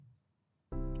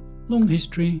Long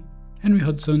History, Henry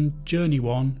Hudson, Journey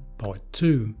 1, Part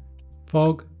 2,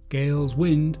 Fog, Gales,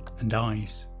 Wind and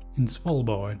Ice in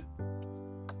Svalbard.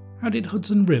 How did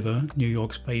Hudson River, New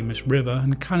York's famous river,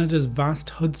 and Canada's vast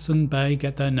Hudson Bay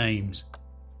get their names?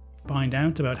 Find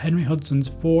out about Henry Hudson's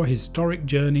 4 historic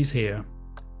journeys here.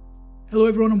 Hello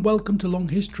everyone and welcome to Long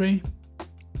History.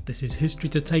 This is history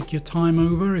to take your time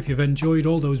over if you've enjoyed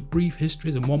all those brief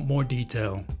histories and want more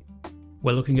detail.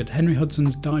 We're looking at Henry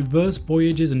Hudson's diverse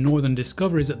voyages and northern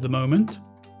discoveries at the moment.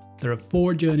 There are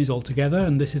 4 journeys altogether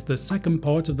and this is the second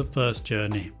part of the first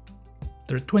journey.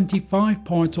 There are 25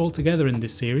 parts altogether in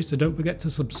this series, so don't forget to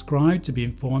subscribe to be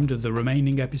informed of the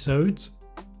remaining episodes.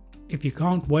 If you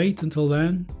can't wait until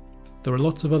then, there are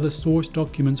lots of other source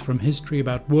documents from history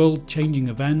about world-changing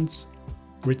events,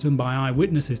 written by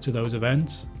eyewitnesses to those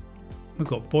events. We've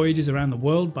got voyages around the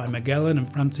world by Magellan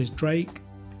and Francis Drake,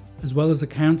 as well as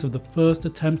accounts of the first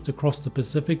attempts to cross the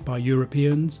Pacific by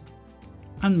Europeans,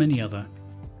 and many other.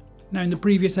 Now in the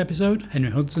previous episode,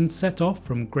 Henry Hudson set off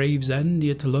from Gravesend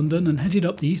near to London and headed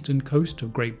up the eastern coast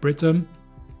of Great Britain,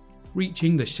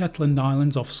 reaching the Shetland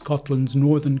Islands off Scotland's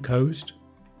northern coast.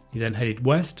 He then headed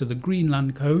west to the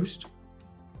Greenland coast,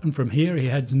 and from here he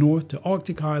heads north to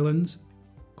Arctic islands,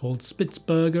 called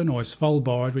Spitsbergen or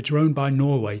Svalbard, which are owned by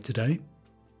Norway today.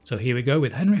 So here we go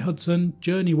with Henry Hudson,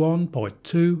 Journey 1, Part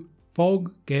 2,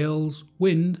 Fog, Gales,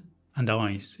 Wind and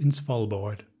Ice in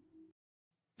Svalbard.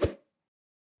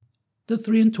 The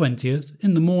 23rd,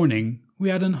 in the morning, we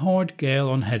had an hard gale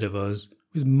on head of us,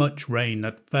 with much rain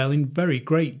that fell in very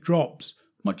great drops,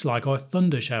 much like our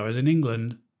thunder showers in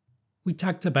England. We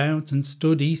tacked about and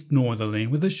stood east-northerly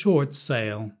with a short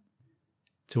sail.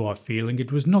 To our feeling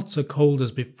it was not so cold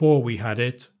as before we had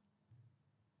it.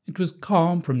 It was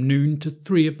calm from noon to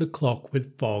 3 of the clock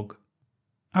with fog.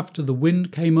 After the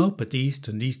wind came up at east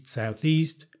and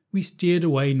east-southeast, we steered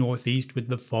away northeast with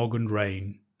the fog and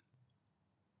rain.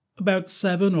 About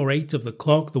 7 or 8 of the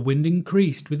clock the wind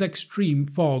increased with extreme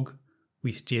fog.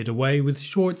 We steered away with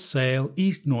short sail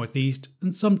east-northeast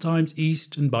and sometimes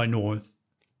east and by north.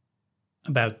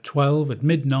 About 12 at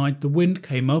midnight the wind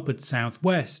came up at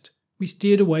southwest. We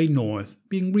steered away north,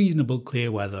 being reasonable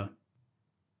clear weather.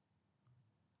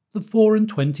 The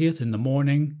 24th in the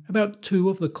morning, about 2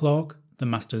 of the clock, the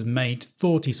master's mate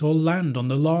thought he saw land on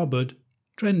the larboard,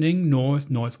 trending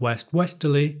north-northwest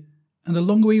westerly, and the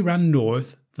longer we ran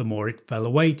north, the more it fell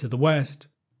away to the west,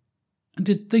 and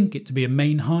did think it to be a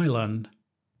main highland.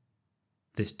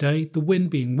 This day, the wind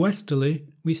being westerly,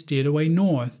 we steered away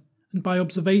north, and by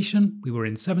observation we were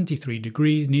in 73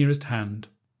 degrees nearest hand.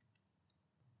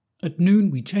 At noon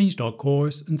we changed our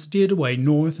course and steered away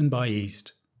north and by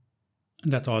east.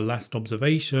 And at our last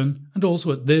observation, and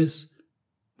also at this,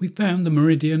 we found the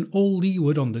meridian all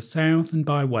leeward on the south and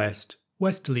by west,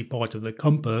 westerly part of the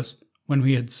compass, when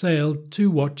we had sailed 2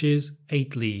 watches,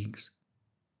 8 leagues.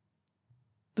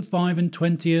 The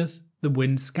 25th, the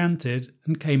wind scanted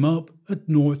and came up at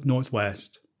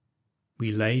north-northwest.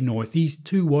 We lay northeast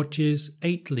 2 watches,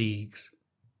 8 leagues.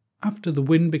 After the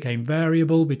wind became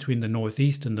variable between the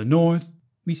northeast and the north,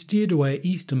 we steered away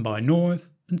east and by north,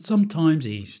 and sometimes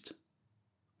east.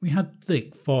 We had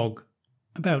thick fog.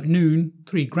 About noon,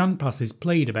 3 grandpasses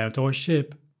played about our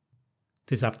ship.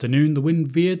 This afternoon the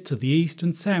wind veered to the east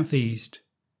and southeast.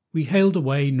 We hailed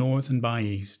away north and by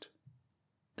east.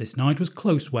 This night was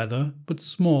close weather, but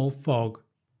small fog.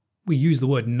 We use the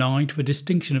word night for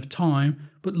distinction of time,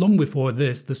 but long before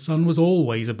this the sun was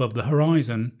always above the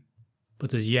horizon.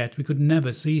 But as yet we could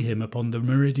never see him upon the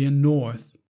meridian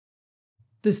north.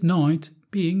 This night,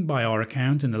 being by our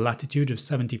account in the latitude of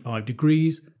 75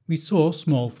 degrees, we saw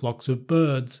small flocks of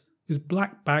birds, with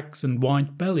black backs and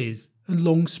white bellies, and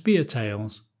long spear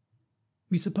tails.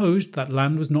 We supposed that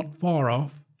land was not far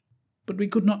off, but we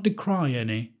could not descry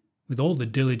any, with all the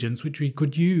diligence which we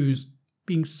could use,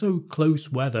 being so close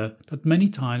weather that many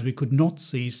times we could not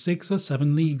see 6 or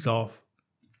 7 leagues off.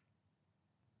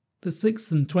 The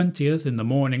 26th in the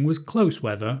morning was close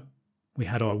weather. We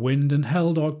had our wind and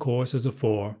held our course as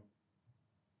afore.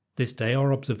 This day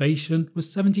our observation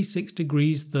was 76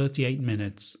 degrees 38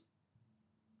 minutes.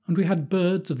 And we had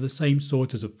birds of the same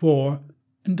sort as afore,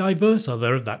 and divers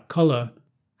other of that colour,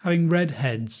 having red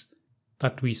heads,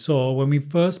 that we saw when we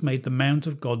first made the Mount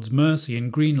of God's Mercy in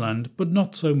Greenland, but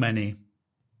not so many.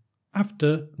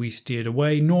 After, we steered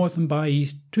away north and by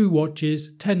east 2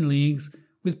 watches, 10 leagues,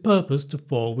 with purpose to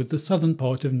fall with the southern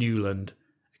part of Newland,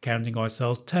 accounting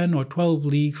ourselves 10 or 12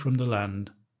 leagues from the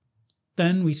land.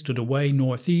 Then we stood away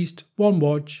northeast, 1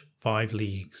 watch, 5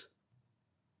 leagues.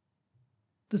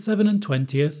 The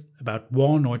 27th, about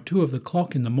 1 or 2 of the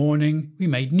clock in the morning, we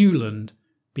made Newland,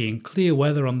 being clear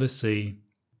weather on the sea.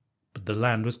 but the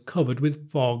land was covered with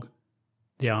fog,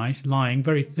 the ice lying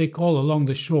very thick all along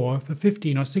the shore for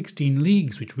 15 or 16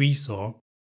 leagues which we saw.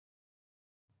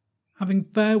 Having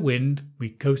fair wind, we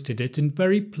coasted it in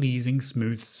very pleasing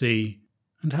smooth sea,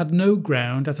 and had no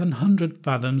ground at 100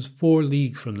 fathoms 4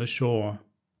 leagues from the shore.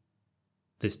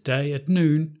 This day at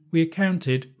noon we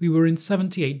accounted we were in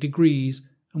 78 degrees,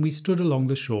 and we stood along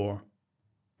the shore.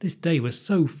 This day was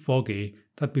so foggy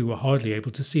that we were hardly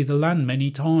able to see the land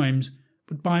many times,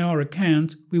 but by our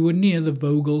account we were near the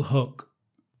Vogel Hook.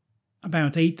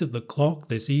 About 8 of the clock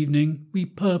this evening we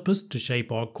purposed to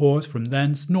shape our course from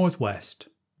thence northwest.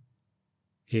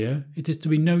 Here it is to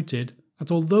be noted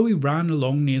that although we ran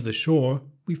along near the shore,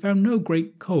 we found no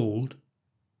great cold,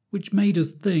 which made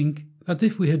us think that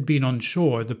if we had been on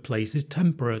shore the place is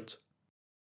temperate.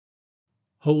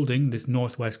 Holding this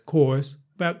northwest course,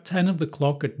 about 10 of the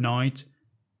clock at night,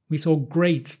 we saw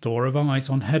great store of ice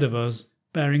on head of us,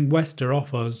 bearing wester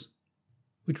off us,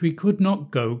 which we could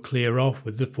not go clear off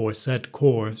with the foresaid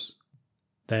course.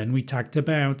 Then we tacked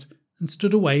about, and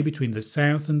stood away between the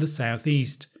south and the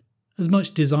southeast, as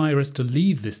much desirous to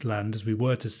leave this land as we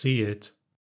were to see it.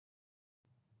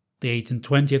 The 8 and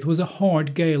 20th was a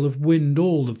hard gale of wind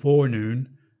all the forenoon,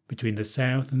 between the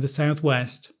south and the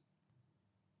southwest.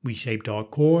 We shaped our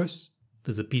course.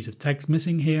 There's a piece of text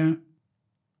missing here.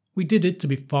 We did it to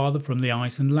be farther from the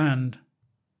ice and land.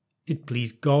 It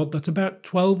pleased God that about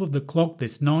 12 of the clock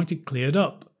this night it cleared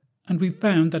up, and we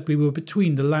found that we were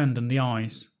between the land and the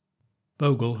ice.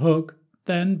 Vogel Hook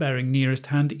then bearing nearest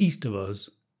hand east of us.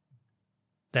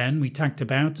 Then we tacked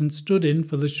about and stood in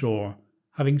for the shore,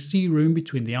 having sea room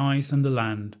between the ice and the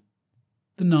land.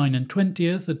 The 9 and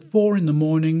 20th at 4 in the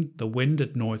morning, the wind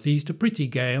at northeast a pretty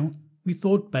gale, we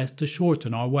thought best to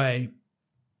shorten our way.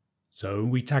 So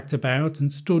we tacked about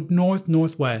and stood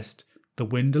north-northwest, the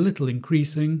wind a little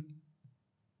increasing.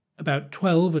 About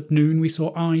 12 at noon we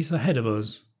saw ice ahead of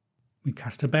us. We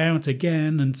cast about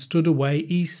again and stood away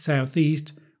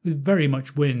east-southeast with very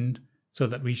much wind, so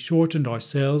that we shortened our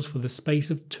sails for the space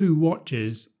of 2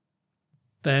 watches.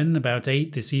 Then about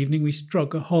 8 this evening we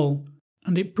struck a hull,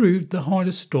 and it proved the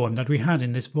hardest storm that we had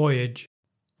in this voyage.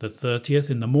 The 30th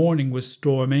in the morning was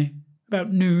stormy.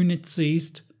 About noon it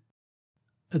ceased.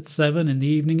 At 7 in the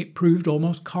evening it proved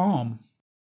almost calm.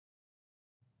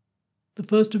 The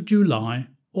 1st of July,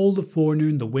 all the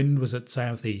forenoon the wind was at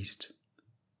southeast.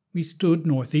 We stood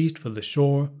northeast for the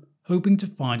shore, hoping to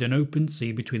find an open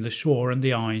sea between the shore and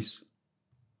the ice.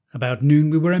 About noon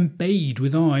we were embayed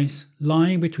with ice,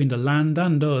 lying between the land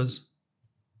and us.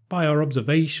 By our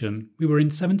observation we were in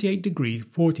 78 degrees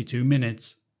 42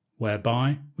 minutes,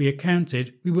 whereby we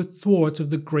accounted we were thwart of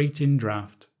the great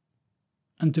indraft.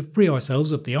 And to free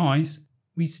ourselves of the ice,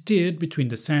 we steered between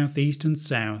the southeast and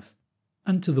south,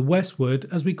 and to the westward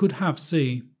as we could have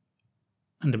sea.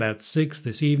 And about 6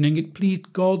 this evening it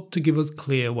pleased God to give us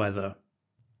clear weather.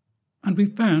 And we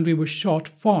found we were shot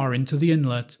far into the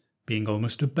inlet, being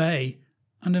almost a bay,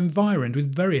 and environed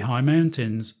with very high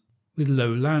mountains, with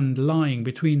low land lying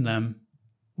between them.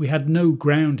 We had no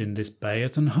ground in this bay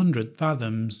at 100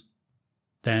 fathoms.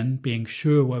 Then, being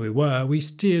sure where we were, we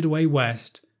steered away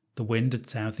west, the wind at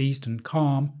southeast and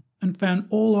calm, and found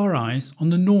all our ice on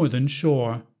the northern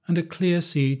shore, and a clear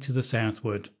sea to the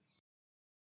southward.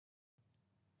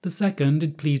 The 2nd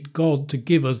it pleased God to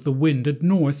give us the wind at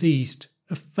northeast,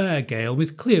 a fair gale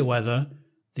with clear weather,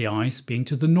 the ice being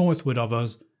to the northward of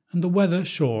us, and the weather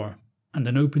shore, and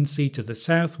an open sea to the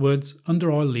southwards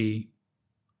under our lee.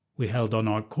 We held on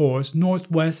our course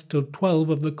northwest till 12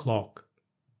 of the clock.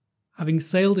 Having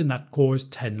sailed in that course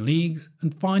 10 leagues,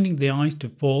 and finding the ice to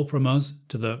fall from us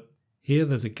to the... Here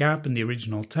there's a gap in the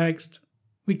original text.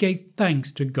 We gave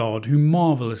thanks to God who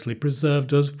marvellously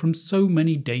preserved us from so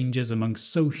many dangers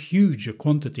amongst so huge a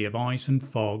quantity of ice and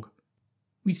fog.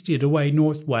 We steered away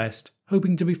northwest,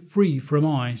 hoping to be free from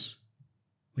ice.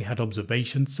 We had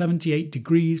observation 78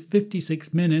 degrees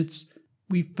 56 minutes.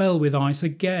 We fell with ice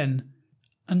again,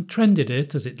 and trended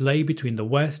it as it lay between the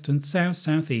west and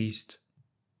south-southeast.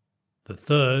 The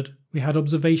 3rd, we had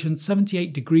observation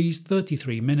 78 degrees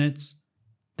 33 minutes.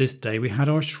 This day we had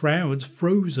our shrouds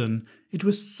frozen. It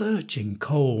was searching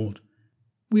cold.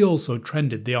 We also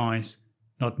trended the ice,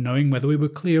 not knowing whether we were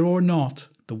clear or not,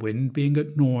 the wind being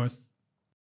at north.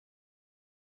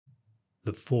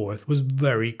 The 4th was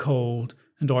very cold,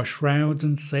 and our shrouds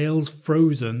and sails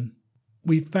frozen.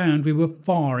 We found we were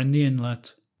far in the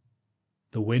inlet.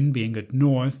 The wind being at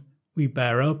north, we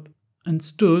bare up, and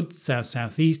stood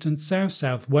south-southeast and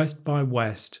south-southwest by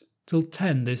west, till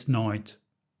 10 this night.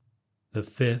 The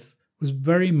 5th was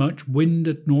very much wind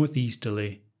at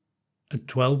northeasterly. At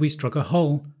 12 we struck a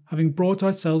hull, having brought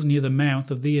ourselves near the mouth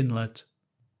of the inlet.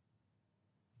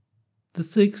 The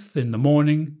 6th in the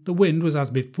morning, the wind was as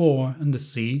before, and the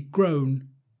sea grown.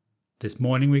 This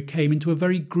morning we came into a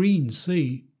very green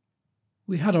sea.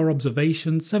 We had our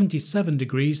observation 77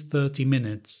 degrees 30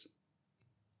 minutes.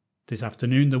 This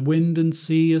afternoon the wind and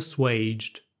sea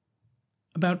assuaged.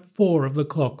 About 4 of the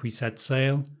clock we set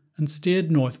sail, and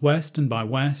steered northwest and by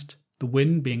west, the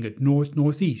wind being at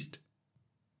north-northeast.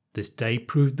 This day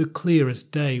proved the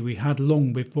clearest day we had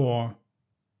long before.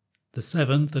 The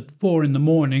 7th at 4 in the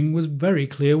morning was very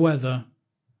clear weather,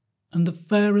 and the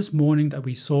fairest morning that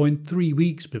we saw in 3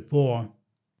 weeks before.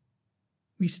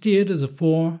 We steered as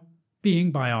afore,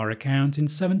 being by our account in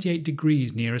 78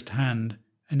 degrees nearest hand,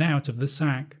 and out of the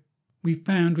sack. We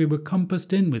found we were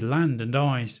compassed in with land and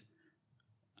ice,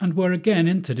 and were again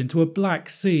entered into a black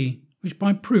sea, which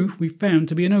by proof we found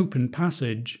to be an open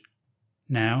passage.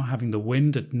 Now, having the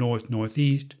wind at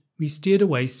north-northeast, we steered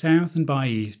away south and by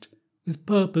east, with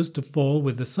purpose to fall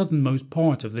with the southernmost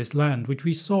part of this land which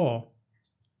we saw,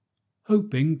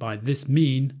 hoping by this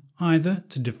mean either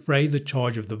to defray the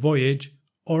charge of the voyage,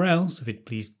 or else, if it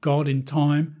pleased God in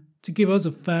time, to give us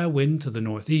a fair wind to the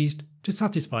northeast to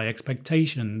satisfy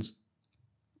expectations.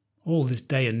 All this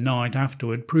day and night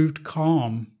afterward proved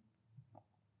calm.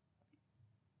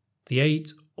 The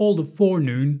 8th, all the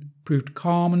forenoon, proved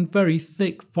calm and very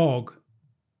thick fog.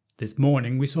 This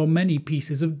morning we saw many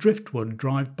pieces of driftwood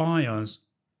drive by us.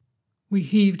 We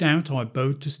heaved out our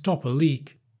boat to stop a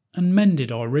leak, and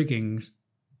mended our riggings.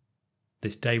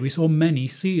 This day we saw many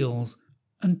seals,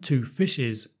 and 2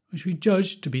 fishes, which we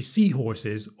judged to be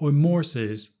seahorses or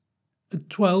morses. At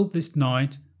 12 this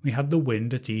night we had the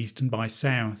wind at east and by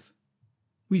south.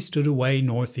 We stood away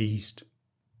northeast.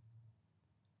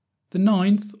 The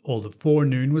 9th, all the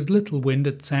forenoon, was little wind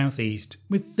at southeast,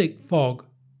 with thick fog.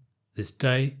 This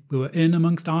day we were in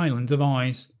amongst islands of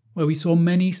ice, where we saw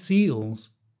many seals.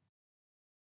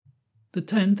 The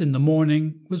 10th in the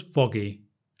morning was foggy.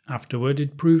 Afterward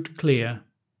it proved clear.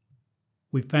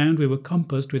 We found we were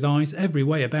compassed with ice every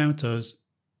way about us.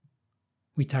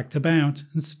 We tacked about,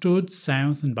 and stood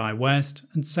south and by west,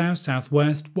 and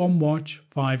south-southwest 1 watch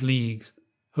 5 leagues,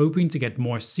 hoping to get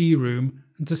more sea room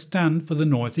and to stand for the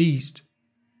northeast.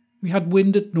 We had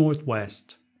wind at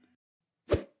northwest.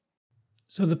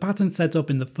 So the pattern set up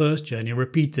in the first journey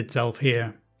repeats itself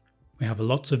here. We have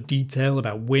lots of detail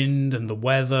about wind and the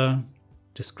weather,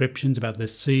 descriptions about the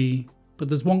sea, but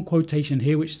there's one quotation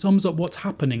here which sums up what's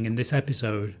happening in this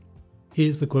episode.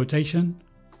 Here's the quotation: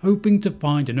 hoping to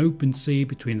find an open sea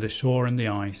between the shore and the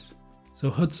ice. So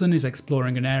Hudson is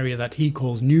exploring an area that he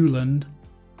calls Newland,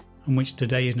 and which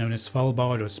today is known as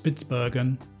Svalbard or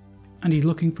Spitsbergen, and he's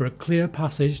looking for a clear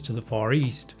passage to the far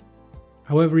east.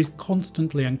 However, he's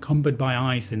constantly encumbered by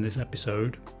ice in this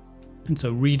episode, and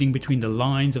so reading between the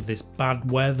lines of this bad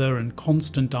weather and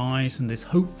constant ice and this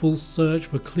hopeful search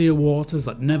for clear waters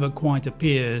that never quite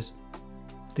appears,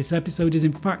 this episode is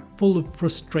in fact full of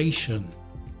frustration.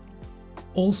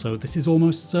 Also, this is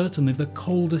almost certainly the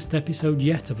coldest episode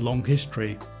yet of Long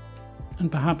History, and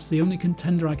perhaps the only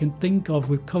contender I can think of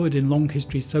we've covered in Long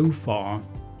History so far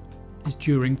is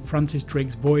during Francis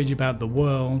Drake's voyage about the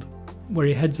world, where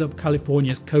he heads up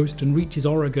California's coast and reaches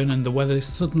Oregon and the weather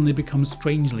suddenly becomes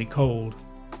strangely cold.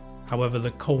 However,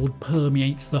 the cold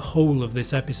permeates the whole of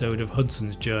this episode of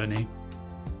Hudson's journey.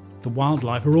 The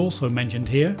wildlife are also mentioned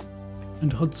here,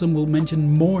 and Hudson will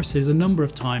mention morses a number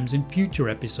of times in future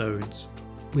episodes,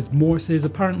 with morses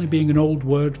apparently being an old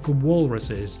word for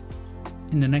walruses.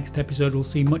 In the next episode we'll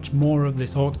see much more of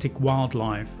this Arctic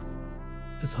wildlife,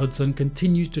 as Hudson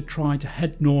continues to try to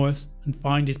head north and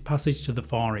find his passage to the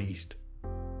Far East.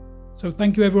 So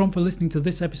thank you everyone for listening to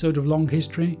this episode of Long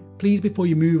History. Please, before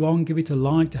you move on, give it a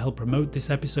like to help promote this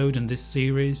episode and this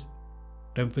series.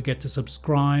 Don't forget to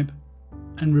subscribe.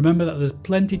 And remember that there's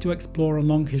plenty to explore on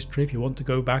Long History if you want to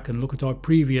go back and look at our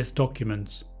previous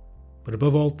documents. But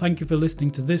above all, thank you for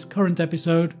listening to this current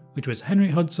episode, which was Henry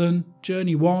Hudson,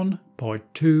 Journey 1,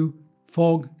 Part 2,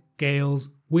 Fog, Gales,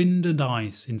 Wind and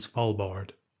Ice in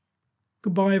Svalbard.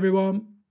 Goodbye everyone.